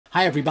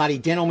Hi everybody,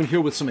 Dan Illman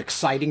here with some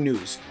exciting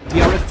news.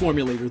 DRF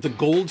Formulator, the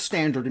gold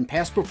standard in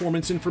past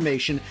performance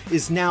information,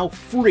 is now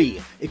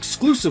free,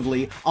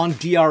 exclusively on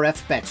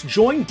DRF Bets.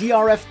 Join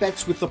DRF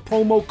Bets with the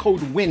promo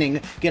code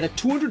WINNING, get a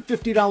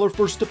 $250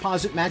 first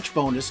deposit match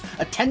bonus,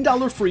 a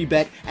 $10 free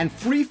bet, and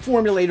free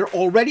Formulator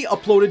already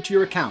uploaded to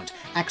your account.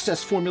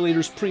 Access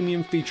Formulator's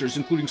premium features,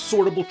 including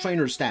sortable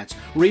trainer stats,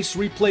 race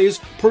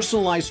replays,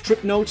 personalized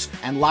trip notes,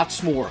 and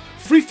lots more.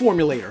 Free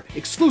Formulator,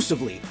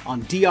 exclusively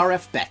on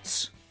DRF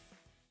Bets.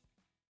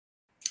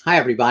 Hi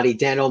everybody,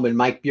 Dan Illman,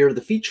 Mike Beer. The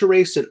feature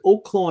race at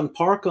Oaklawn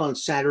Park on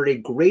Saturday,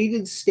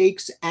 graded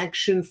stakes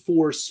action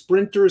for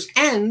sprinters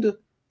and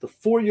the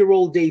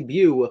 4-year-old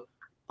debut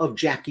of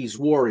Jackie's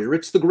Warrior.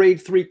 It's the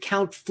Grade 3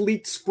 Count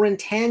Fleet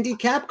Sprint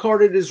Handicap,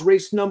 carded as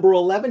race number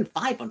 11.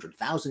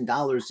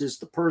 $500,000 is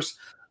the purse.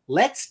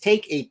 Let's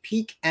take a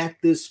peek at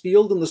this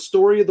field, and the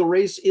story of the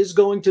race is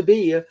going to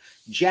be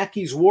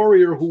Jackie's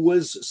Warrior, who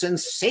was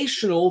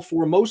sensational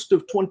for most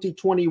of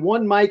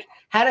 2021. Mike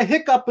had a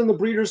hiccup in the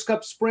Breeders'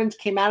 Cup Sprint,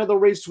 came out of the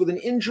race with an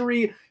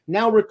injury,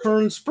 now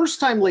returns.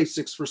 First-time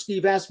Lasix for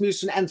Steve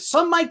Asmussen, and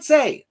some might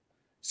say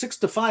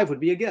 6-5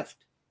 would be a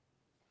gift.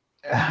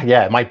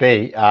 Yeah, it might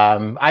be.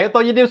 I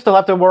thought you do still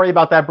have to worry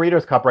about that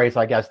Breeders' Cup race,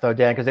 I guess, though,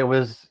 Dan, because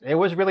it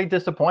was really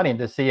disappointing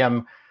to see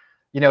him,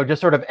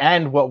 just sort of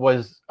end what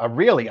was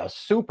really a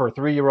super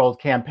 3-year-old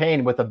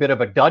campaign with a bit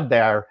of a dud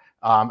there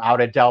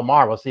out at Del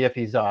Mar. We'll see if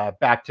he's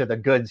back to the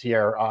goods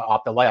here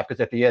off the layup, because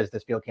if he is,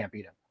 this field can't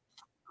beat him.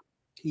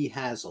 He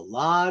has a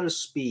lot of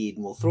speed,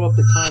 and we'll throw up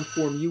the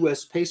Timeform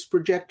US Pace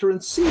Projector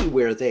and see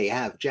where they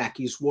have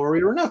Jackie's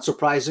Warrior. Not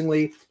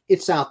surprisingly,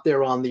 it's out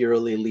there on the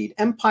early lead.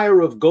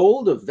 Empire of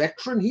Gold, a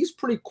veteran, he's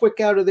pretty quick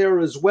out of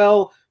there as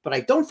well, but I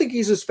don't think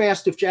he's as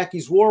fast if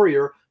Jackie's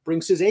Warrior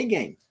brings his A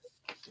game.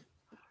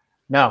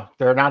 No,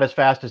 they're not as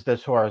fast as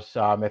this horse.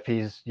 If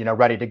he's,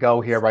 ready to go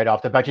here right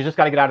off the bat, you just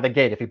got to get out of the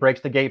gate. If he breaks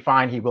the gate,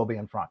 fine, he will be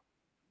in front.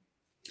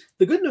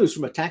 The good news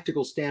from a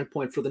tactical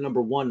standpoint for the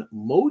number 1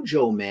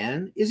 Mojo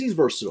Man is he's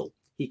versatile.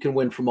 He can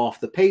win from off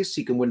the pace.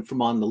 He can win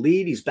from on the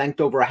lead. He's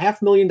banked over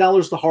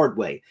 $500,000 the hard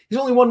way. He's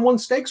only won one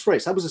stakes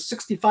race. That was a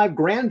 65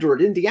 grander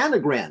at Indiana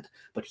Grand.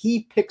 But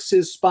he picks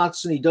his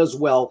spots and he does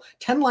well.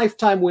 10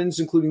 lifetime wins,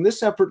 including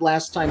this effort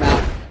last time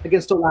out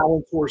against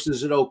allowance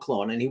horses at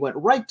Oaklawn. And he went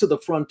right to the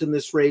front in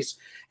this race.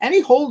 And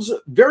he holds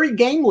very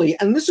gamely.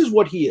 And this is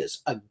what he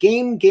is. A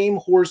game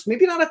horse.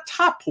 Maybe not a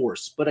top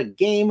horse, but a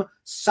game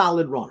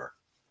solid runner.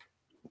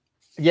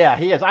 Yeah,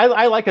 he is.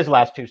 I like his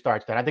last 2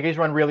 starts then. I think he's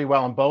run really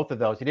well in both of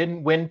those. He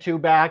didn't win 2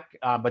 back,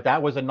 but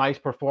that was a nice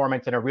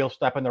performance and a real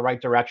step in the right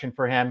direction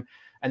for him.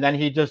 And then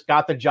he just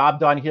got the job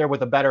done here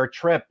with a better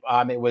trip.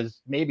 It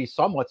was maybe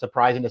somewhat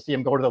surprising to see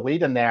him go to the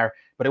lead in there,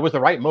 but it was the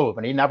right move,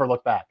 and he never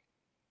looked back.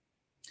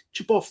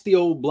 Chip Off the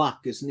Old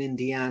Block is an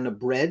Indiana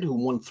bred who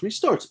won 3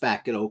 starts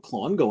back at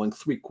Oaklawn, going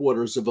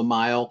 3/4 of a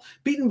mile,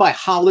 beaten by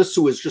Hollis,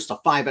 who is just a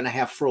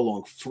 5.5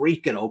 furlong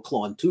freak at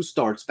Oaklawn, 2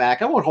 starts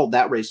back. I won't hold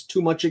that race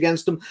too much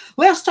against him.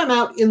 Last time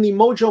out in the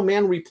Mojo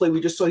Man replay we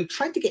just saw, he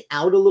tried to get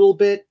out a little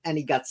bit and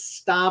he got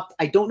stopped.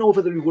 I don't know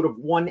whether he would have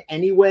won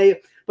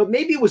anyway, but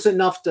maybe it was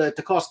enough to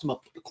cost him a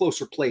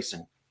closer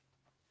placing.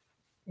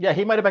 Yeah,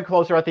 he might have been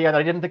closer at the end.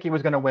 I didn't think he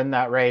was going to win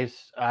that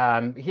race.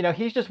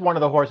 He's just one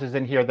of the horses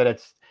in here that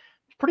it's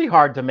pretty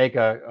hard to make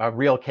a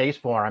real case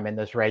for him in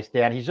this race,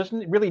 Dan. He's just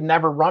really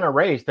never run a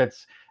race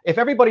that's, if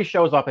everybody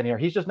shows up in here,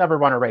 he's just never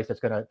run a race that's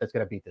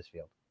gonna beat this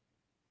field.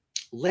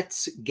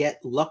 Let's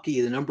Get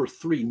Lucky, the number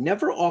 3,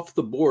 never off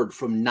the board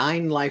from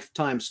 9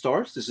 lifetime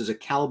starts. This is a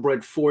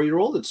Calbred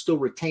 4-year-old that still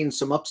retains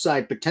some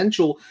upside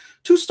potential.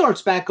 2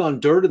 starts back on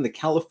dirt in the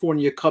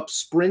California Cup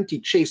Sprint. He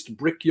chased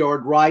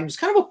Brickyard Ride. He's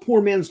kind of a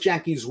poor man's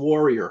Jackie's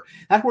Warrior.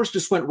 That horse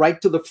just went right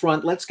to the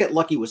front. Let's Get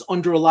Lucky was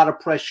under a lot of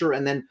pressure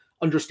and then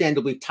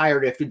understandably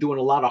tired after doing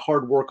a lot of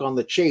hard work on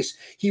the chase.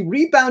 He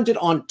rebounded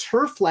on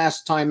turf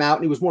last time out,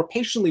 and he was more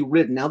patiently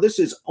ridden. Now, this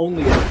is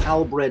only a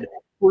Calbred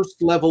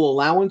first-level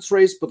allowance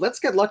race, but Let's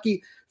Get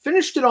Lucky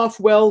finished it off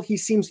well. He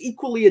seems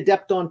equally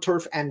adept on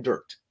turf and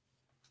dirt.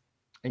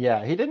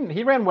 Yeah,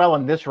 he ran well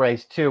in this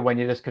race, too, when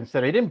you just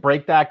consider. He didn't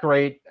break that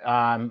great.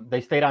 They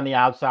stayed on the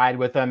outside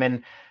with him,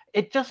 and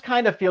it just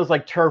kind of feels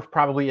like turf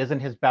probably isn't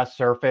his best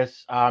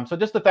surface. So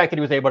just the fact that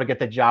he was able to get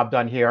the job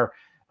done here,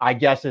 I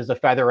guess, is a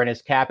feather in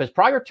his cap. His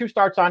prior 2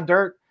 starts on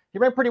dirt, he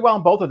ran pretty well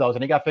in both of those,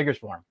 and he got figures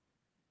for him.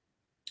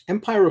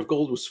 Empire of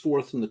Gold was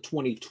 4th in the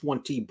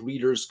 2020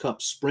 Breeders'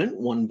 Cup Sprint,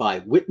 won by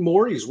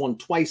Whitmore. He's won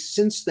twice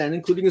since then,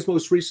 including his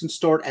most recent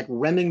start at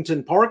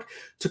Remington Park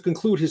to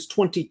conclude his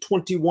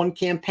 2021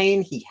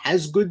 campaign. He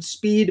has good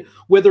speed.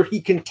 Whether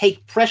he can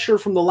take pressure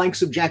from the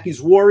likes of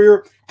Jackie's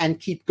Warrior and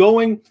keep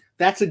going,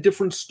 that's a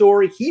different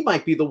story. He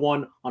might be the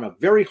one on a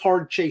very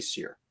hard chase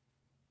here.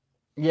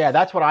 Yeah,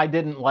 that's what I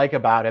didn't like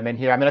about him in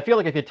here. I mean, I feel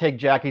like if you take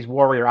Jackie's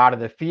Warrior out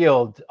of the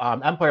field,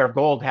 Empire of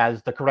Gold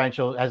has the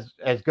credentials,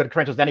 as good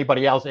credentials as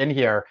anybody else in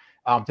here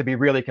to be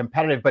really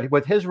competitive. But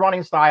with his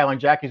running style and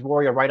Jackie's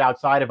Warrior right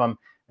outside of him,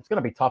 it's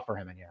going to be tough for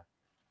him in here.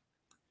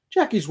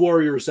 Jackie's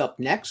Warrior is up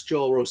next.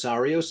 Joel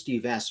Rosario,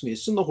 Steve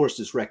Asmussen. The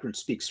horse's record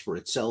speaks for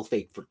itself.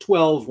 8 for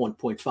 12,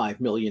 1.5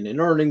 million in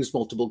earnings.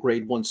 Multiple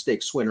Grade 1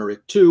 stakes winner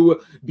at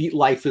 2. Beat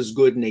Life is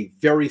Good in a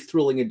very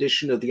thrilling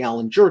edition of the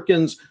Alan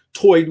Jerkins.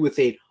 Toyed with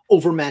a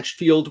overmatched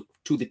field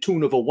to the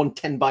tune of a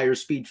 110 buyer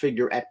speed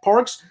figure at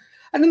Parks.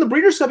 And in the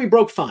Breeders' Cup, he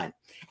broke fine.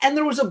 And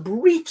there was a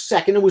brief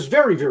second, it was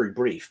very, very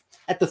brief,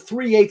 at the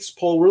 3/8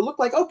 pole where it looked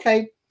like,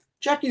 okay,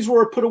 Jackie's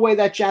Warrior put away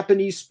that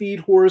Japanese speed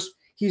horse.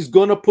 He's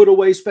going to put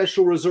away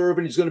Special Reserve,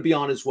 and he's going to be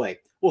on his way.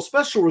 Well,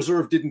 Special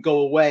Reserve didn't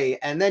go away,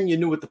 and then you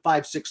knew at the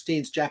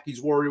 5/16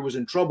 Jackie's Warrior was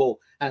in trouble,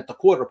 and at the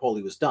quarter pole,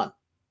 he was done.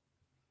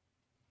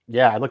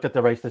 Yeah, I looked at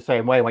the race the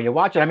same way. When you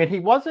watch it, I mean, he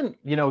wasn't,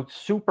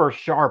 super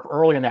sharp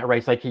early in that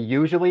race like he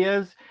usually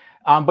is.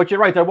 But you're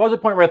right. There was a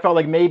point where I felt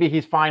like maybe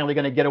he's finally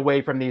going to get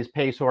away from these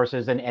pace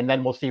horses, and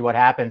then we'll see what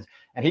happens.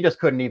 And he just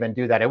couldn't even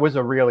do that. It was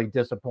a really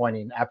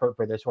disappointing effort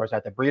for this horse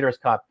at the Breeders'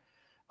 Cup.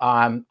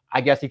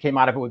 I guess he came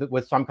out of it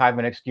with some kind of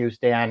an excuse,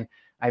 Dan.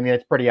 I mean,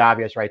 it's pretty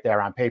obvious right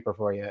there on paper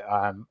for you.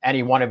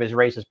 Any one of his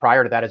races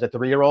prior to that as a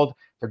 3-year-old,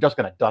 they're just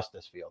going to dust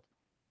this field.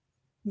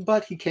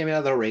 But he came out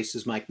of the race,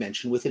 as Mike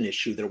mentioned, with an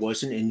issue. There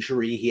was an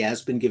injury. He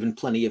has been given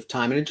plenty of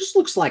time, and it just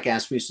looks like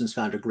Asmussen's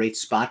found a great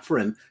spot for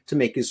him to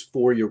make his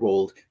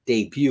 4-year-old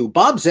debut.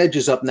 Bob's Edge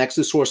is up next.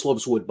 This horse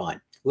loves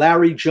Woodbine.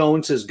 Larry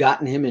Jones has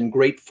gotten him in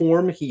great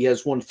form. He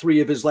has won 3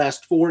 of his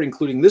last 4,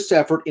 including this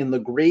effort in the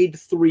Grade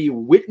 3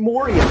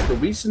 Whitmore. He has the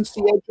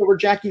recency edge over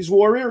Jackie's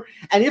Warrior.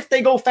 And if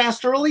they go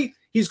fast early,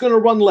 he's going to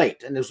run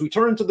late. And as we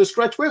turn into the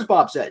stretch, where's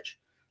Bob's Edge?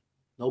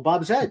 No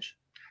Bob's Edge.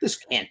 This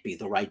can't be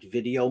the right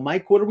video,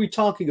 Mike. What are we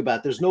talking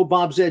about? There's no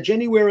Bob's Edge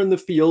anywhere in the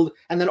field.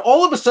 And then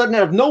all of a sudden,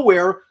 out of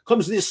nowhere,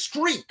 comes this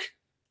streak.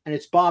 And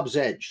it's Bob's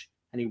Edge.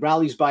 And he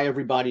rallies by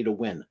everybody to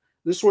win.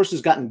 This horse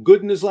has gotten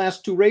good in his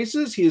last 2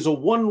 races. He is a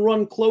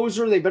 1-run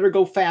closer. They better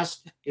go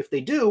fast. If they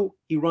do,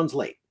 he runs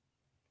late.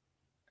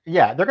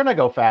 Yeah, they're going to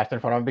go fast in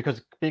front of him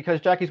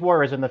because Jackie's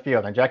Warrior is in the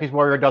field, and Jackie's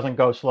Warrior doesn't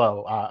go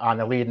slow on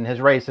the lead in his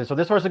races. So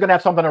this horse is going to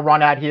have something to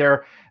run at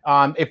here.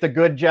 If the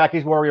good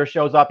Jackie's Warrior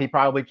shows up, he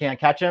probably can't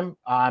catch him.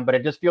 But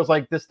it just feels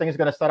like this thing is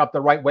going to set up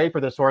the right way for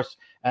this horse,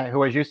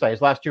 who, as you say,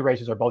 his last 2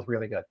 races are both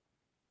really good.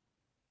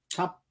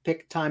 Top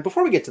pick time.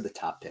 Before we get to the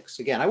top picks,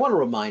 again, I want to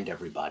remind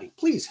everybody,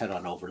 please head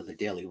on over to the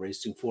Daily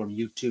Racing Form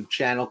YouTube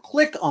channel.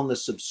 Click on the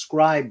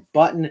subscribe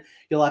button.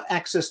 You'll have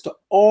access to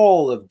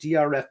all of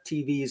DRF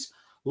TV's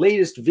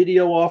latest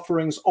video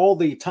offerings, all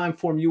the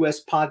Timeform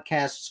US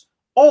podcasts,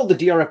 all the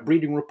DRF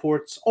breeding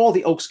reports, all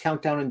the Oaks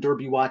Countdown and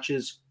Derby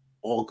watches,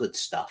 all good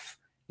stuff.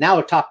 Now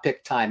a top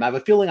pick time. I have a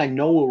feeling I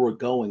know where we're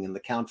going in the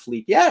Count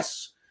Fleet.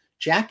 Yes,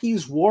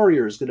 Jackie's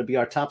Warrior is going to be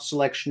our top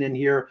selection in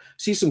here.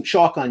 See some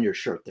chalk on your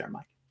shirt there,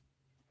 Mike.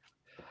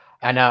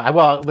 And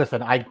well,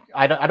 listen, I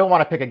don't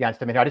want to pick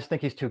against him. I just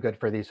think he's too good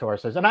for these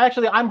horses. And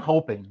I'm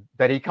hoping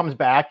that he comes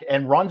back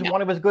and runs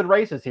one of his good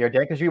races here,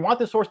 Dan, because you want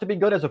this horse to be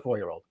good as a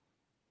 4-year-old.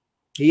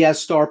 He has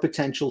star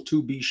potential,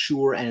 to be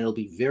sure, and it'll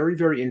be very,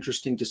 very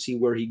interesting to see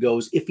where he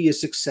goes if he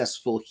is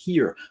successful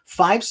here.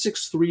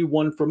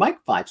 5-6-3-1 for Mike,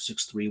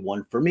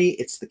 5-6-3-1 for me.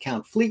 It's the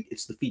Count Fleet.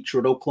 It's the feature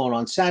at Oaklawn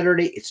on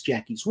Saturday. It's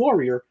Jackie's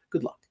Warrior.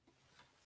 Good luck.